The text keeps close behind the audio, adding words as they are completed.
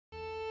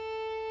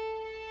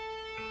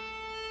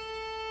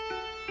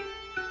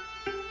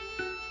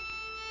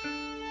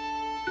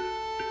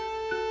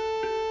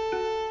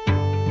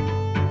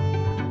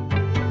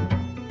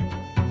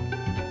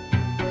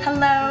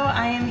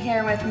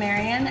with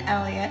Marianne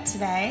Elliott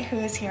today, who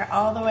is here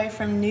all the way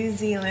from New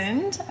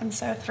Zealand. I'm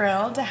so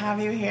thrilled to have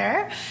you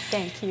here.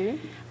 Thank you.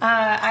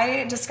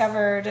 I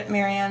discovered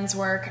Marianne's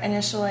work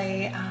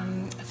initially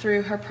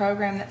through her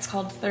program that's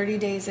called 30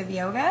 Days of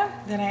Yoga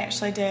that I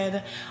actually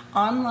did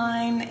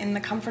online in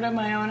the comfort of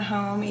my own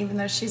home, even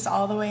though she's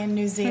all the way in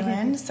New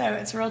Zealand. So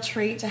it's a real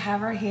treat to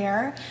have her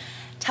here.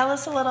 Tell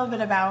us a little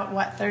bit about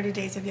what 30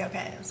 Days of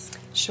Yoga is.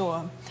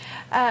 Sure.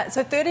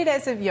 So 30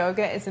 Days of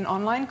Yoga is an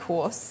online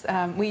course.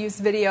 We use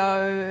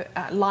video,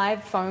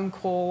 live phone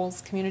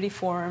calls, community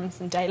forums,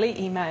 and daily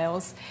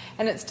emails.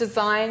 And it's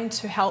designed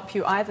to help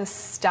you either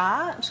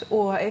start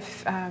or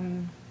if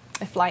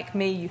like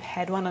me, you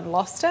had one and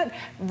lost it,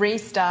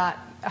 restart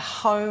a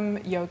home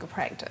yoga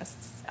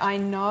practice. I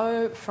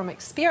know from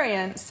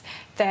experience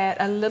that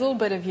a little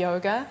bit of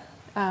yoga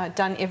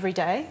done every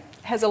day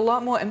has a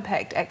lot more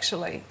impact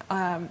actually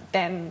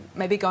than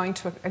maybe going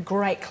to a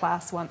great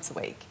class once a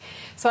week.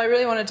 So I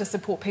really wanted to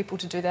support people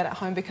to do that at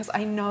home because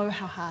I know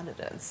how hard it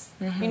is.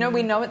 You know,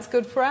 we know it's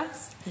good for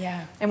us,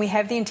 and we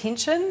have the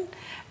intention,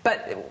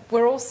 but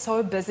we're all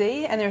so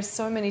busy and there's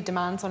so many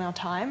demands on our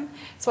time.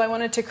 So I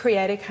wanted to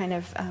create a kind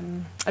of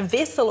a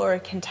vessel or a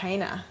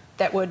container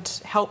that would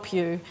help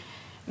you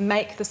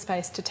make the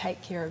space to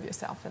take care of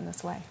yourself in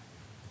this way.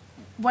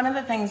 One of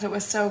the things that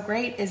was so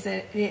great is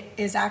that it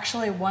is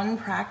actually one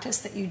practice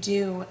that you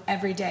do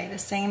every day, the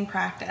same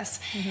practice.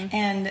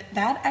 And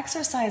that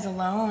exercise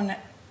alone,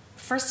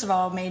 first of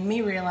all, made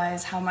me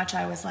realize how much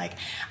I was like,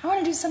 I want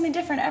to do something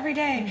different every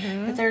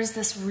day. But there's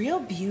this real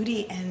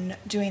beauty in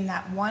doing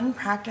that one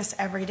practice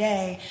every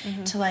day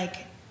to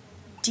like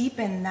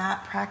deepen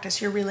that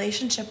practice, your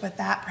relationship with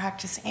that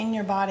practice in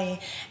your body.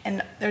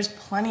 And there's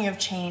plenty of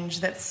change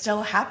that's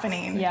still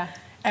happening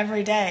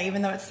every day,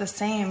 even though it's the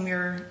same.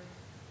 You're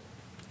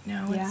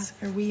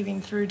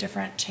weaving through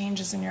different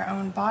changes in your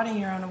own body,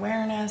 your own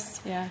awareness.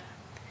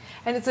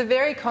 And it's a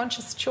very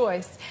conscious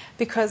choice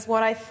because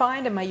what I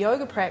find in my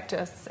yoga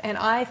practice, and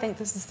I think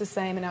this is the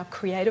same in our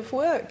creative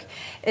work,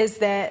 is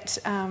that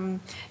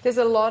there's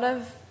a lot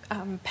of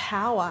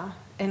power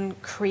in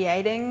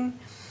creating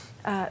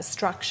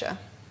structure.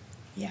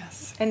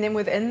 And then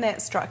within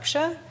that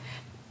structure,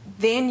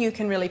 then you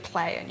can really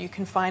play and you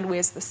can find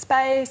where's the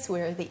space,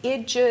 where are the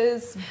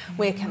edges,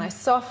 where can I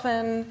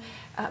soften.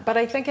 But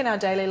I think in our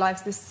daily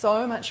lives there's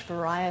so much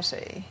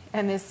variety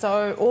and there's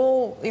a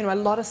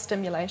lot of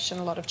stimulation,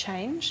 a lot of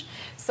change.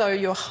 So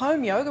your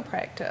home yoga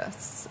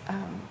practice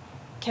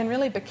can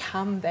really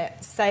become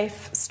that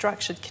safe,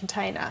 structured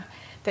container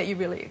that you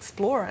really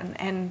explore in.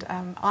 And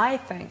I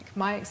think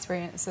my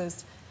experience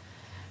is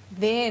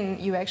then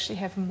you actually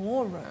have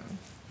more room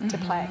to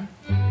play.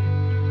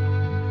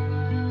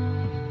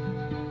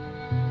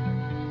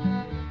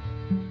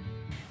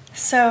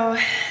 So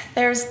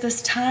there's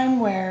this time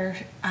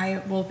where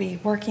I will be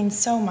working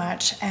so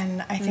much,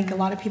 and I think a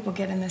lot of people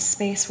get in this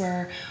space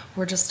where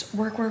we're just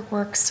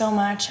work so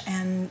much,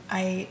 and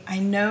I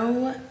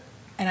know,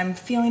 and I'm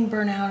feeling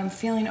burnout, I'm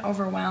feeling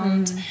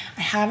overwhelmed.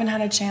 I haven't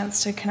had a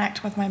chance to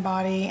connect with my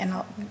body,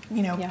 and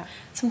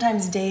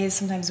sometimes days,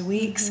 sometimes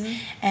weeks,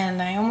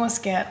 and I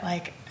almost get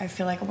like, I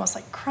feel like almost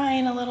like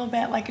crying a little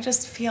bit, like I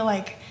just feel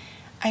like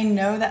I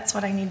know that's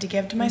what I need to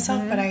give to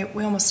myself, but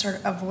we almost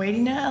start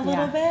avoiding it a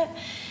little bit.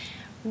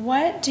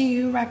 What do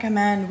you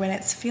recommend when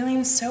it's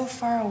feeling so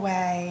far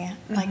away,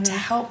 like to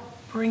help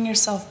bring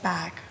yourself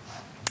back?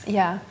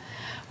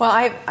 Well,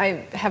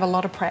 I have a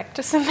lot of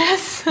practice in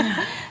this.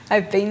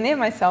 I've been there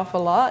myself a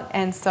lot,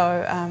 and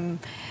so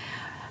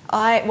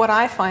what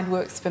I find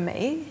works for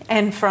me,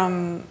 and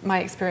from my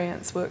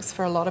experience works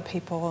for a lot of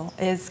people,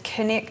 is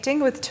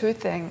connecting with two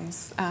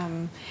things.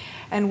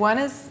 And one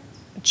is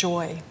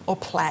joy or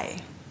play,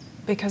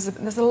 because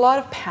there's a lot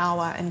of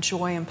power and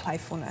joy and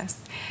playfulness,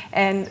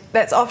 and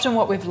that's often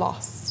what we've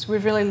lost.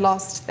 We've really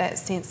lost that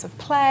sense of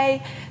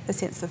play, the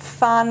sense of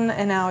fun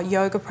in our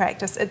yoga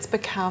practice. It's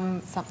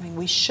become something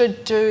we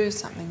should do,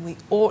 something we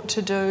ought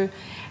to do,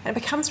 and it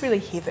becomes really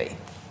heavy.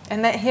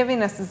 And that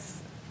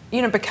heaviness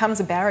becomes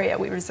a barrier.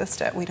 We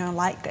resist it. We don't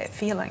like that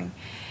feeling.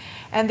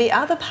 And the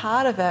other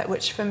part of it,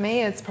 which for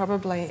me is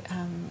probably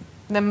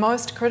the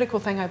most critical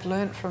thing I've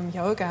learned from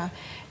yoga,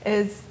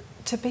 is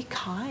to be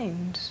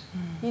kind,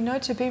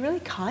 to be really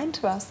kind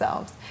to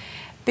ourselves,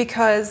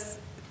 because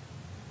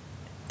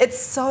it's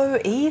so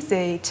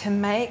easy to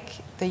make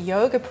the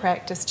yoga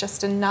practice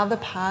just another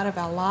part of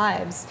our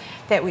lives,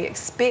 that we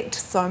expect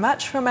so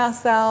much from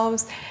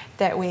ourselves,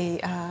 that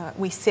we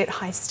set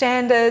high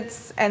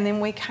standards, and then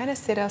we kind of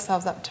set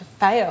ourselves up to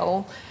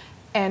fail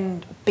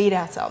and beat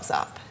ourselves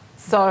up.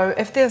 So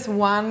if there's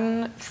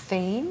one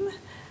theme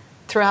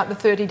throughout the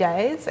 30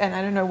 days, and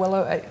I don't know,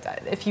 Willow,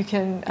 if you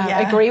can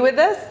agree with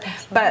this,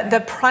 but the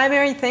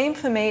primary theme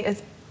for me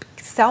is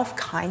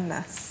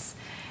self-kindness.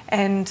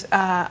 And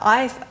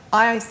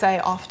I say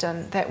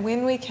often that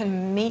when we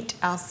can meet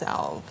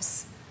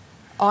ourselves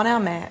on our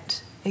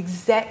mat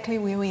exactly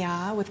where we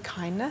are with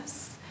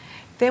kindness,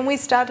 then we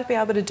start to be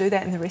able to do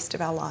that in the rest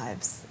of our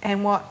lives.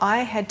 And what I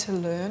had to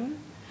learn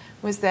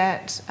was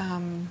that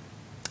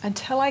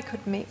until I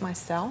could meet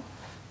myself,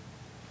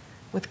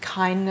 with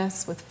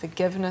kindness, with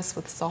forgiveness,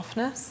 with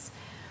softness,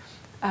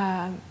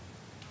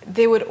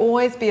 there would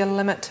always be a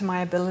limit to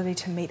my ability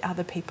to meet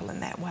other people in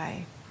that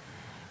way.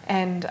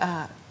 And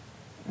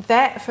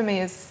that for me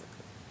is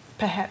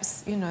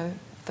perhaps, you know,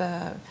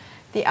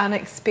 the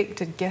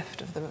unexpected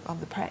gift of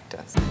the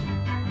practice.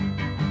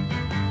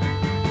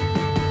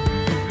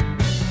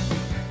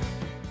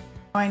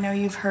 I know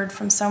you've heard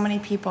from so many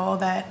people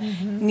that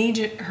need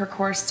her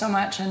course so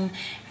much,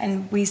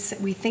 and we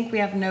think we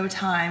have no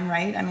time,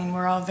 right? I mean,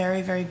 we're all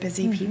very, very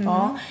busy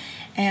people,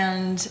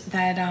 and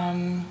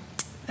that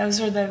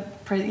those are the,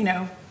 you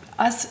know,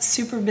 us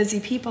super busy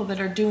people that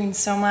are doing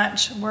so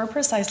much. We're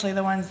precisely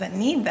the ones that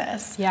need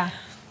this. Yeah.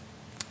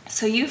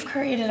 So you've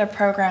created a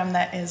program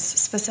that is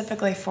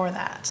specifically for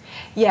that.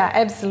 Yeah,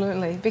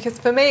 absolutely. Because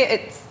for me,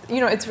 it's, you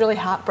know, it's really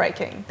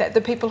heartbreaking that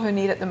the people who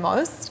need it the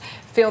most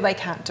feel they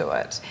can't do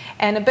it.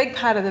 And a big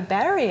part of the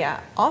barrier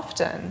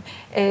often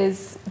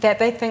is that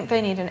they think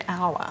they need an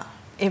hour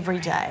every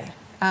day.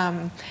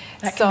 That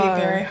can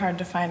be very hard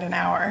to find an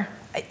hour.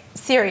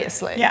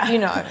 Seriously, yeah. You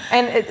know,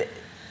 and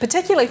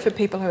particularly for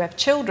people who have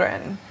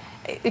children,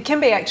 it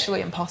can be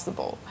actually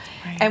impossible.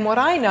 Right. And what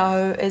I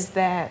know is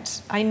that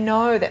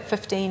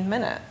 15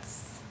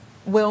 minutes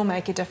will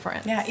make a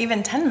difference. Yeah,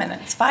 even 10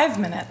 minutes, 5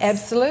 minutes.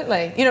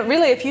 Absolutely. You know,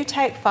 really, if you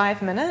take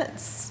 5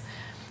 minutes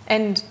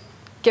and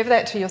give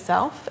that to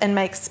yourself and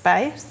make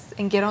space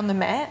and get on the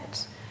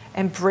mat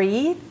and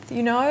breathe,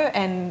 you know,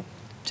 and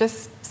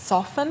just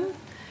soften,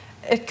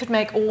 it could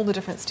make all the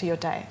difference to your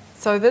day.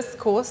 So this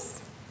course,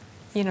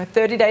 you know,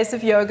 30 days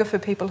of yoga for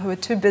people who are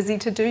too busy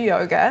to do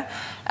yoga,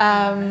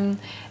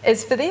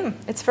 is for them.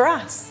 It's for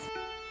us.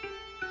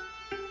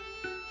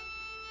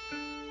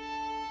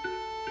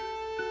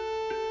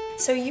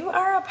 So you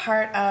are a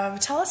part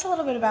of, tell us a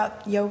little bit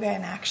about Yoga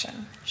in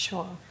Action.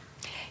 Sure.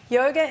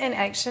 Yoga in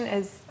Action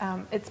is,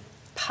 it's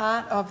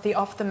part of the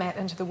Off the Mat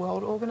into the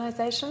World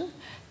organization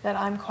that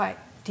I'm quite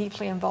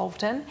deeply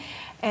involved in.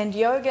 And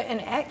Yoga in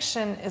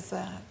Action is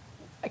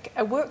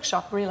a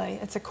workshop, really.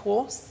 It's a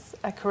course,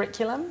 a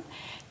curriculum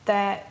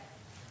that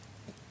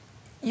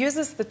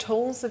uses the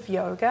tools of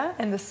yoga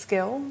and the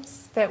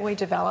skills that we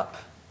develop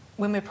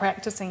when we're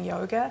practicing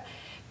yoga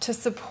to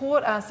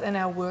support us in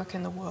our work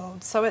in the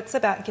world. So it's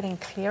about getting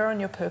clear on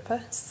your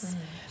purpose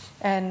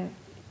and,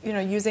 you know,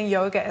 using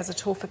yoga as a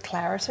tool for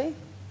clarity.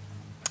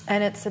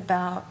 And it's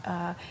about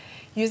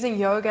using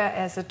yoga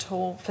as a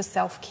tool for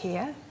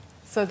self-care,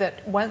 so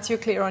that once you're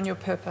clear on your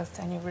purpose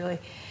and you're really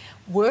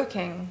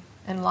working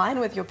in line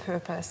with your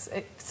purpose,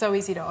 it's so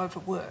easy to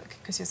overwork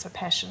because you're so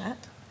passionate,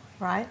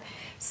 right?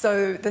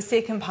 So the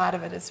second part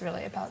of it is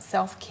really about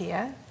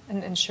self-care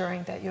and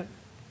ensuring that you're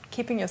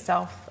keeping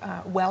yourself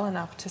well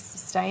enough to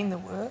sustain the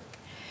work.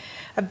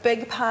 A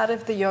big part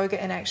of the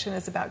Yoga in Action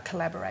is about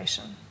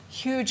collaboration,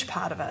 huge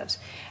part of it.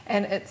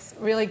 And it's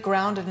really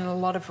grounded in a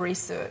lot of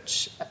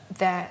research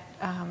that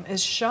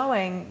is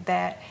showing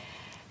that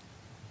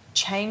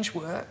change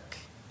work,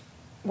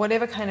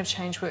 whatever kind of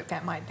change work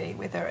that might be,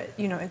 whether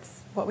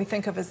it's what we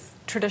think of as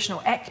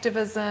traditional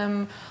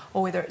activism,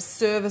 or whether it's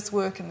service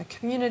work in the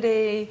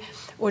community,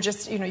 or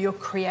just your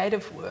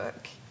creative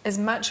work, is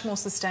much more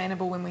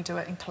sustainable when we do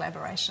it in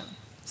collaboration.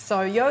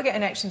 So Yoga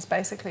in Action is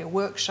basically a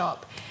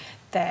workshop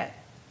that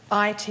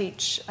I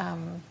teach,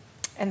 and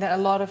that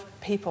a lot of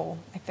people,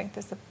 I think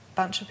there's a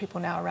bunch of people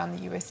now around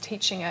the US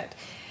teaching it,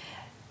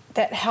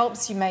 that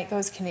helps you make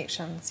those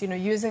connections,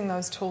 using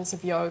those tools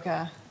of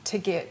yoga to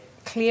get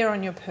clear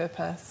on your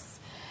purpose,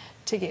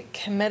 to get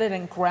committed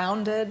and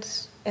grounded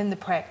in the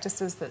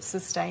practices that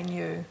sustain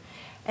you,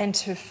 and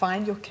to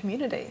find your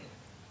community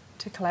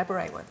to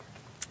collaborate with.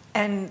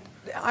 And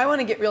I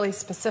want to get really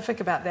specific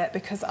about that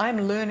because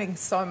I'm learning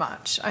so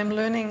much. I'm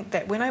learning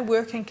that when I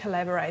work in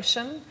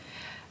collaboration,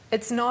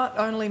 it's not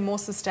only more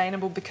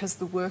sustainable because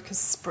the work is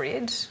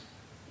spread,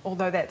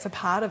 although that's a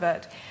part of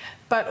it,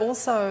 but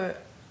also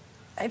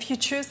if you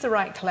choose the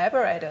right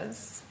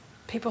collaborators,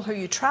 people who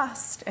you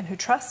trust and who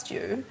trust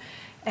you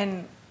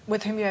and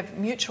with whom you have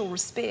mutual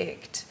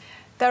respect,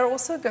 they're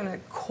also going to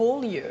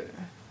call you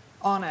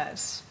on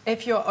it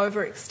if you're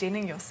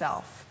overextending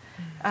yourself.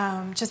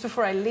 Just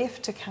before I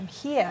left to come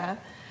here,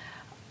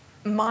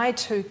 my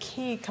two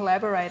key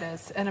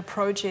collaborators in a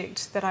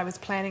project that I was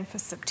planning for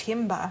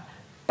September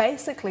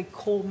basically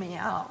called me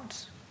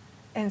out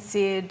and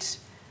said,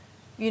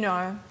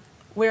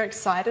 we're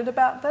excited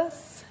about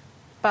this,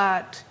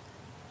 but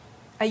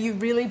are you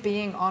really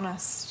being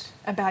honest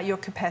about your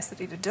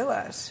capacity to do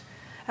it?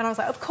 And I was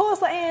like, of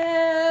course I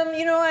am,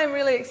 I'm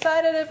really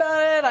excited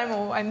about it,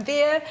 I'm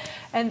there.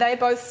 And they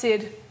both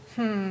said,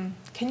 can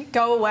you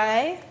go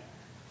away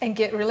and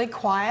get really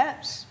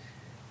quiet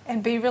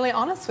and be really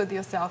honest with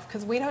yourself,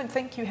 because we don't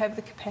think you have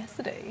the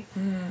capacity.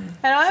 And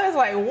I was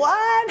like,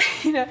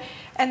 what?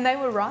 And they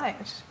were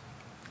right.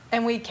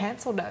 And we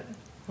cancelled it.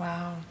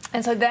 Wow.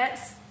 And so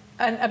that's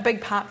a big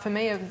part for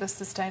me of the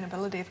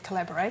sustainability of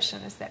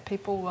collaboration, is that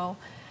people will,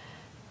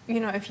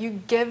 if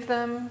you give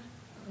them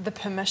the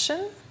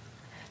permission,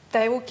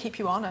 they will keep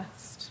you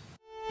honest.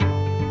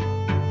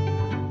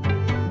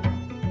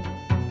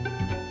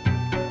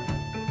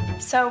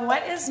 So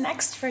what is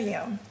next for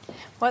you?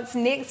 What's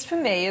next for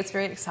me is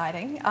very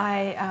exciting.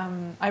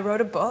 I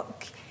wrote a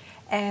book,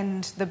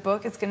 and the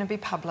book is going to be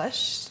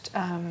published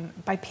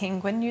by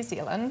Penguin New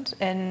Zealand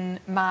in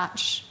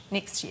March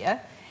next year.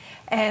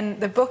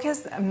 And the book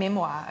is a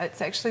memoir. It's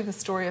actually the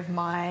story of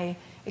my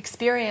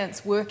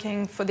experience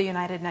working for the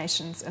United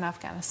Nations in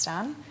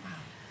Afghanistan,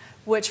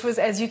 which was,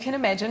 as you can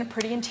imagine,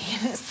 pretty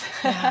intense.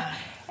 Yeah.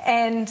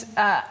 And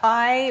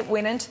I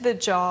went into the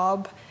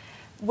job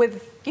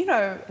with,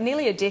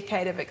 nearly a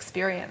decade of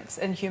experience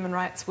in human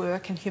rights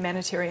work and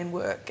humanitarian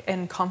work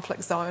in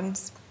conflict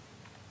zones.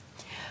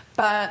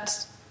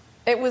 But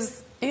it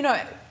was,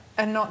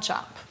 a notch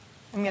up.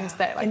 I'm going to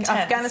say, like, intense.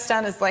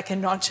 Afghanistan is like a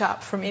notch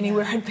up from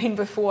anywhere I'd been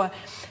before.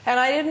 And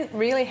I didn't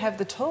really have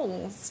the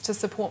tools to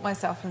support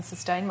myself and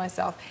sustain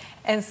myself.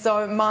 And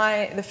so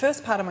the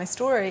first part of my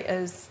story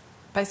is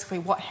basically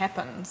what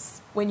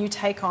happens when you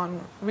take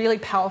on really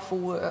powerful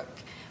work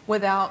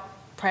without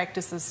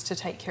practices to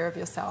take care of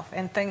yourself,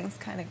 and things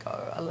kind of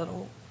go a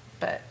little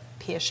bit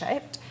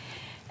pear-shaped,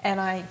 and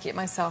I get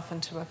myself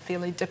into a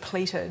fairly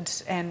depleted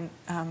and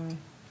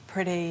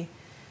pretty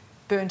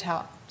burnt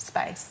out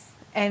space.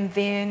 And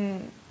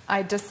then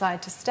I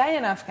decide to stay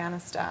in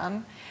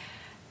Afghanistan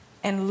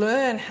and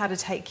learn how to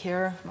take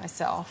care of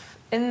myself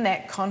in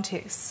that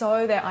context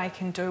so that I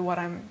can do what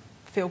I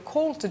feel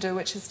called to do,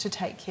 which is to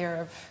take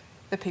care of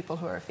the people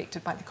who are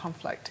affected by the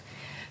conflict.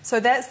 So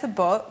that's the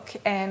book,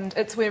 and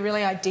it's where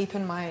really I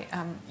deepen my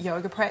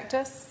yoga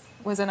practice,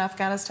 was in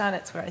Afghanistan.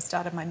 It's where I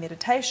started my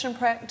meditation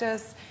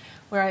practice,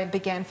 where I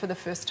began for the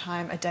first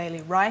time a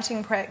daily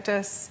writing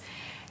practice.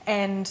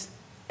 And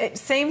it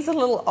seems a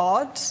little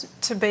odd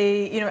to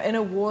be, in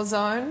a war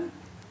zone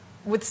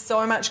with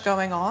so much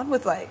going on,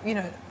 with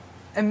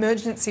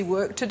emergency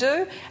work to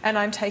do, and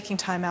I'm taking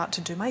time out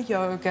to do my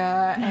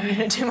yoga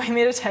and do my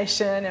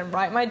meditation and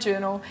write my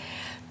journal.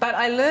 But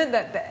I learned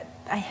that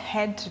I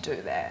had to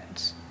do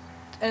that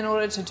in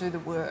order to do the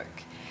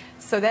work.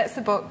 So that's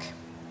the book.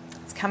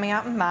 It's coming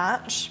out in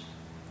March,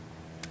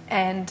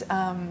 and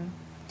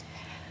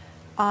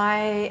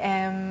I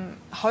am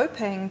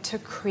hoping to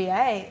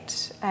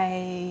create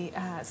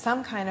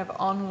some kind of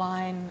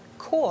online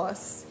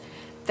course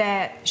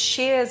that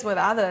shares with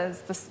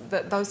others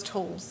those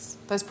tools,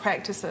 those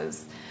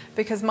practices,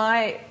 because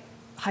my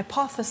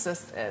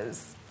hypothesis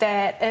is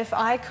that if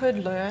I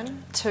could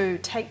learn to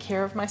take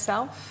care of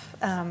myself,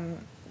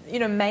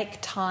 make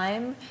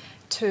time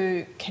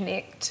to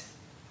connect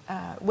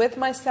with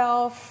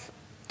myself,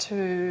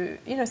 to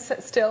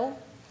sit still,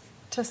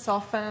 to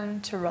soften,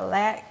 to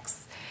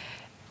relax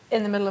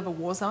in the middle of a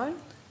war zone,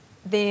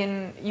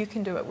 then you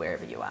can do it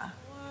wherever you are.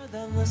 More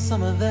than the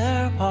sum of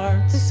their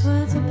parts. This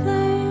world's a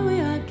play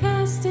we are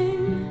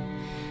casting.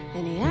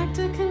 Any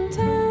actor can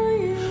tell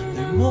you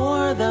They're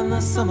more than the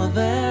sum of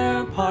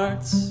their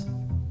parts.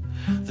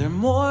 They're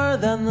more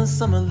than the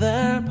sum of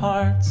their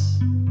parts.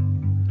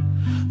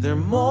 They're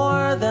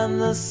more than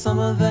the sum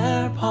of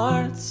their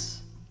parts.